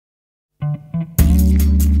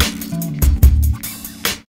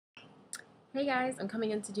Hey guys, I'm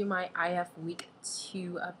coming in to do my IF week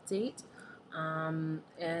 2 update.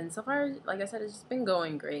 And so far, like I said, it's just been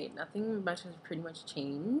going great. Nothing much has pretty much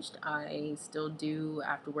changed. I still do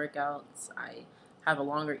after workouts. I have a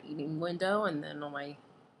longer eating window, and then on my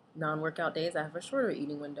non-workout days, I have a shorter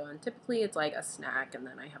eating window. And typically, it's like a snack, and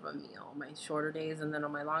then I have a meal. On my shorter days, and then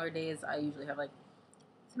on my longer days, I usually have like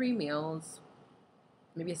 3 meals,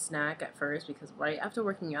 maybe a snack at first, because right after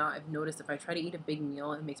working out, I've noticed if I try to eat a big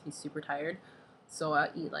meal, it makes me super tired. So I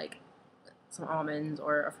eat like some almonds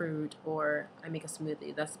or a fruit, or I make a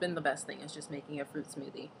smoothie. That's been the best thing, is just making a fruit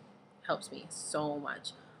smoothie. Helps me so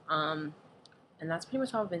much. Um, and that's pretty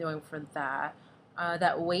much all I've been doing for that.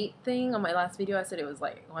 That weight thing on my last video, I said it was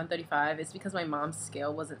like 135. It's because my mom's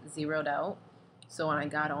scale wasn't zeroed out. So when I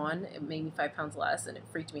got on, it made me 5 pounds less, and it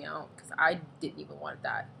freaked me out because I didn't even want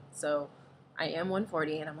that. So I am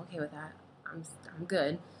 140, and I'm okay with that. I'm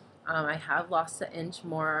good. I have lost an inch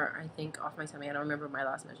more, I think, off my tummy. I don't remember what my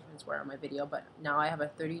last measurements were on my video, but now I have a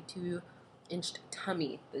 32-inch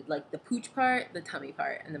tummy, like the pooch part, the tummy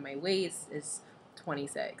part, and then my waist is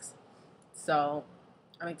 26. So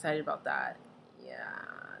I'm excited about that. Yeah,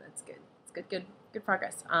 that's good. It's good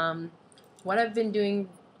progress. What I've been doing,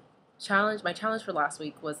 my challenge for last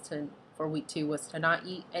week was for week 2 was to not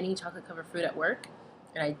eat any chocolate covered fruit at work,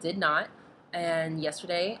 and I did not. And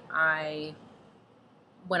yesterday I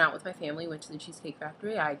went out with my family, went to the Cheesecake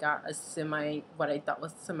Factory. I got what I thought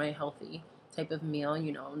was semi healthy type of meal.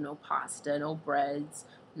 No pasta, no breads,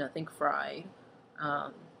 nothing fried,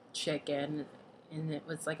 um, chicken, and it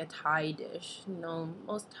was like a Thai dish.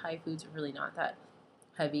 Most Thai foods are really not that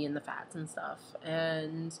heavy in the fats and stuff.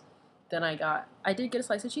 And then I did get a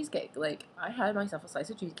slice of cheesecake. Like, I had myself a slice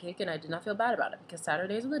of cheesecake, and I did not feel bad about it, because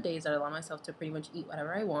Saturdays are the days that I allow myself to pretty much eat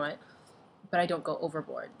whatever I want, but I don't go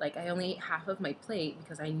overboard. Like, I only ate half of my plate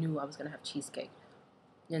because I knew I was going to have cheesecake.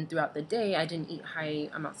 And throughout the day, I didn't eat high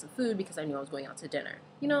amounts of food because I knew I was going out to dinner.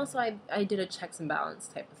 So I did a checks and balance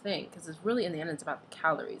type of thing, because it's really, in the end, it's about the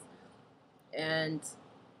calories. And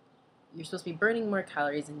you're supposed to be burning more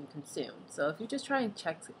calories than you consume. So if you just try and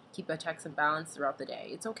keep a checks and balance throughout the day,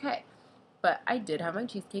 it's okay. But I did have my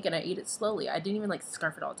cheesecake, and I ate it slowly. I didn't even like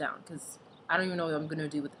scarf it all down, because I don't even know what I'm gonna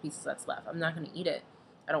do with the pieces that's left. I'm not gonna eat it.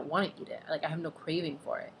 I don't want to eat it. Like, I have no craving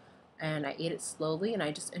for it. And I ate it slowly, and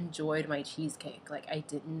I just enjoyed my cheesecake. Like, I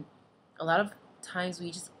didn't. A lot of times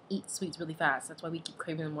we just eat sweets really fast. That's why we keep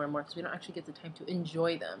craving them more and more, because we don't actually get the time to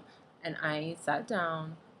enjoy them. And I sat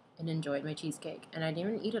down and enjoyed my cheesecake, and I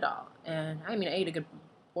didn't even eat it all. And I mean, I ate a good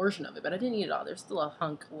portion of it, but I didn't eat it all. There's still a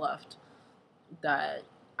hunk left that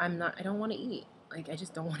I don't want to eat. Like, I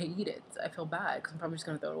just don't want to eat it. I feel bad because I'm probably just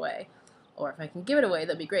going to throw it away. Or if I can give it away,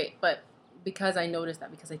 that'd be great. But because I noticed that,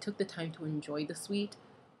 because I took the time to enjoy the sweet,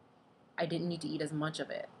 I didn't need to eat as much of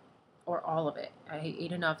it or all of it. I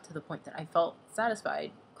ate enough to the point that I felt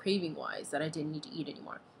satisfied, craving wise, that I didn't need to eat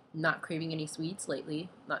anymore. Not craving any sweets lately,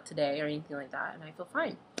 not today or anything like that, and I feel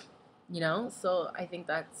fine. So I think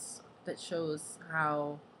that shows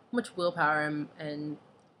how much willpower and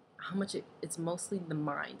how much it's mostly the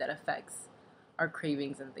mind that affects our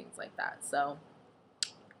cravings and things like that. So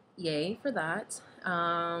yay for that.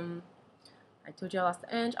 I told you I lost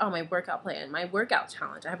the inch. Oh, my workout plan, my workout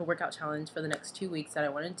challenge. I have a workout challenge for the next 2 weeks that I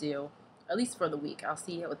want to do, at least for the week. I'll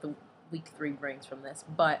see what the week 3 brings from this.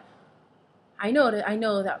 But I know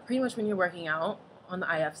that pretty much when you're working out on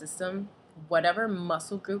the IF system, whatever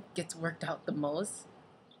muscle group gets worked out the most,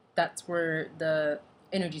 that's where the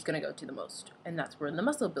energy is going to go to the most, and that's where the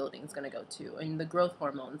muscle building is going to go to, and the growth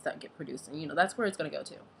hormones that get produced, and that's where it's going to go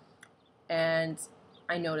to. And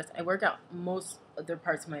I noticed I work out most other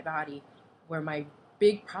parts of my body, where my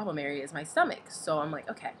big problem area is my stomach. So I'm like,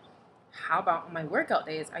 okay, how about on my workout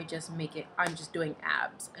days, I'm just doing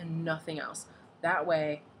abs and nothing else. That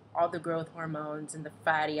way, all the growth hormones and the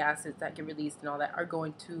fatty acids that get released and all that are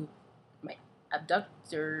going to my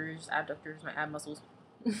my ab muscles,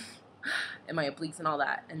 and my obliques and all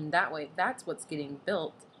that. And that way, that's what's getting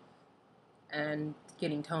built and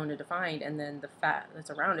getting toned and defined. And then the fat that's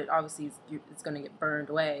around it, obviously, it's going to get burned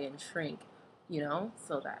away and shrink,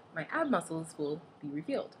 so that my ab muscles will be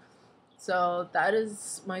revealed. So that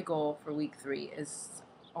is my goal for week 3, is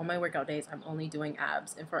on my workout days, I'm only doing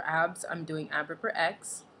abs. And for abs, I'm doing ab ripper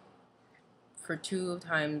X for 2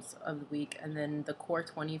 times of the week, and then the core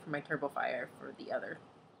 20 for my turbo fire for the other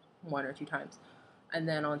 1 or 2 times. And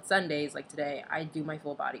then on Sundays, like today, I do my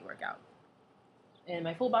full body workout. And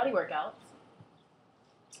my full body workout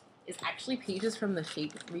is actually pages from the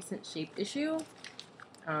recent Shape issue.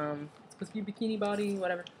 It's supposed to be bikini body,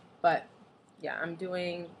 whatever. But yeah, I'm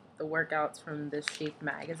doing the workouts from this Shape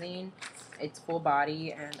magazine. It's full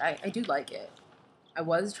body, and I do like it. I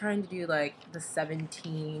was trying to do like the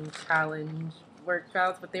 17 challenge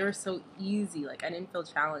workouts, but they were so easy. Like I didn't feel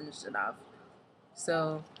challenged enough.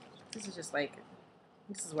 So this is just like,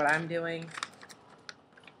 this is what I'm doing.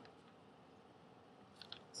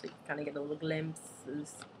 So you can kind of get a little glimpse. This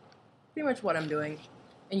is pretty much what I'm doing.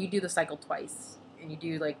 And you do the cycle twice. And you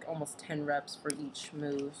do like almost 10 reps for each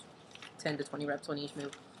move. 10 to 20 reps on each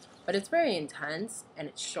move. But it's very intense and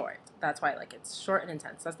it's short. That's why I like it. It's short and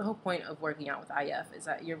intense. That's the whole point of working out with IF, is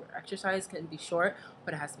that your exercise can be short,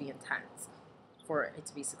 but it has to be intense for it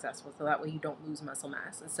to be successful. So that way you don't lose muscle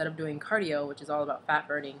mass. Instead of doing cardio, which is all about fat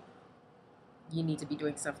burning, you need to be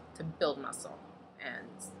doing stuff to build muscle.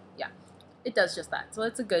 And yeah, it does just that. So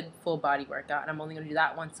it's a good full body workout. And I'm only going to do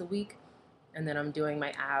that once a week. And then I'm doing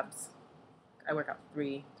my abs. I work out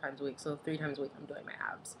 3 times a week. So 3 times a week I'm doing my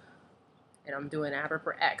abs. And I'm doing ab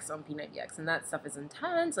per X on P90X, and that stuff is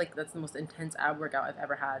intense. Like, that's the most intense ab workout I've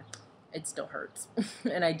ever had. It still hurts.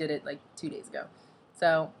 And I did it like 2 days ago.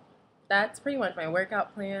 So that's pretty much my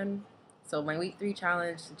workout plan. So my week 3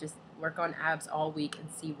 challenge, just work on abs all week and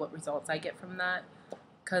see what results I get from that.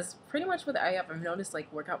 Because pretty much with IF, I've noticed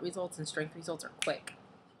like workout results and strength results are quick.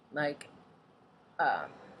 Like,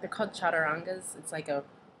 they're called chaturangas. It's like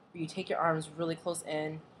you take your arms really close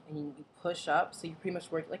in and you push up. So you pretty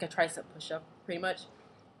much work like a tricep push up, pretty much.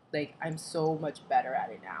 Like, I'm so much better at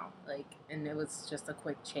it now. Like, and it was just a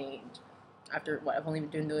quick change. After what, I've only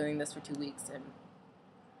been doing this for 2 weeks, and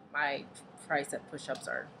my tricep push ups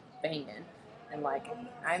are banging. And like,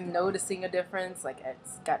 I'm noticing a difference. Like,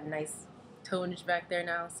 it's got nice tonage back there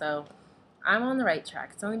now. So I'm on the right track.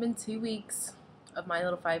 It's only been 2 weeks of my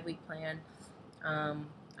little 5-week plan.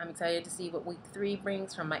 I'm excited to see what week 3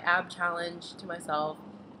 brings from my ab challenge to myself.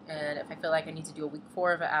 And if I feel like I need to do a week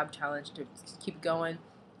 4 of an ab challenge to keep going,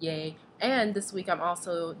 yay. And this week I'm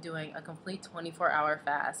also doing a complete 24-hour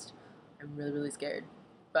fast. I'm really, really scared.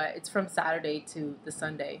 But it's from Saturday to the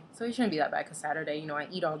Sunday. So it shouldn't be that bad, because Saturday, you know, I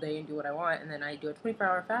eat all day and do what I want. And then I do a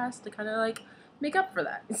 24-hour fast to kind of like make up for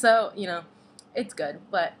that. So, you know, it's good.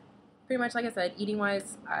 But pretty much, like I said,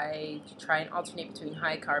 eating-wise, I try and alternate between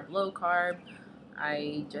high carb, low carb.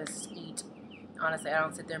 I just eat. Honestly, I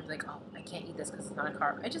don't sit there and be like, oh, I can't eat this because it's not a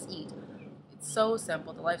carb. I just eat. It's so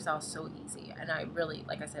simple. The lifestyle is so easy. And I really,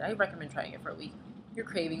 like I said, I recommend trying it for a week. Your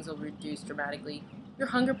cravings will reduce dramatically. Your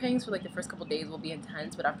hunger pangs for like the first couple days will be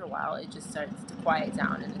intense, but after a while, it just starts to quiet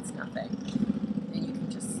down and it's nothing. And you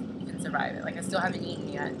can survive it. Like, I still haven't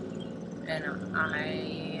eaten yet. And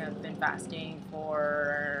I have been fasting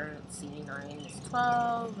for, let's see, 9 is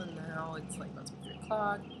 12, and now it's like about 3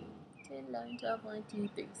 o'clock. 10, 11, 12, 1, 2,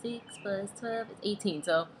 3, 6 plus 12 is 18.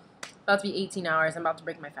 So about to be 18 hours. I'm about to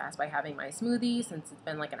break my fast by having my smoothie, since it's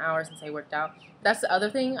been like an hour since I worked out. That's the other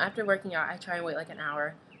thing. After working out, I try and wait like an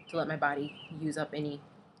hour to let my body use up any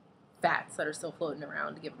fats that are still floating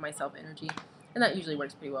around to give myself energy. And that usually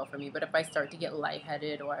works pretty well for me. But if I start to get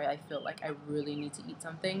lightheaded, or I feel like I really need to eat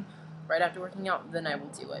something right after working out, then I will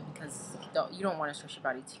do it, because you don't want to stress your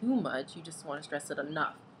body too much. You just want to stress it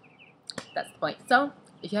enough. That's the point. So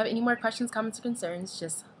if you have any more questions, comments, or concerns,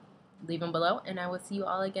 just leave them below, and I will see you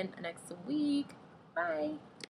all again next week. Bye.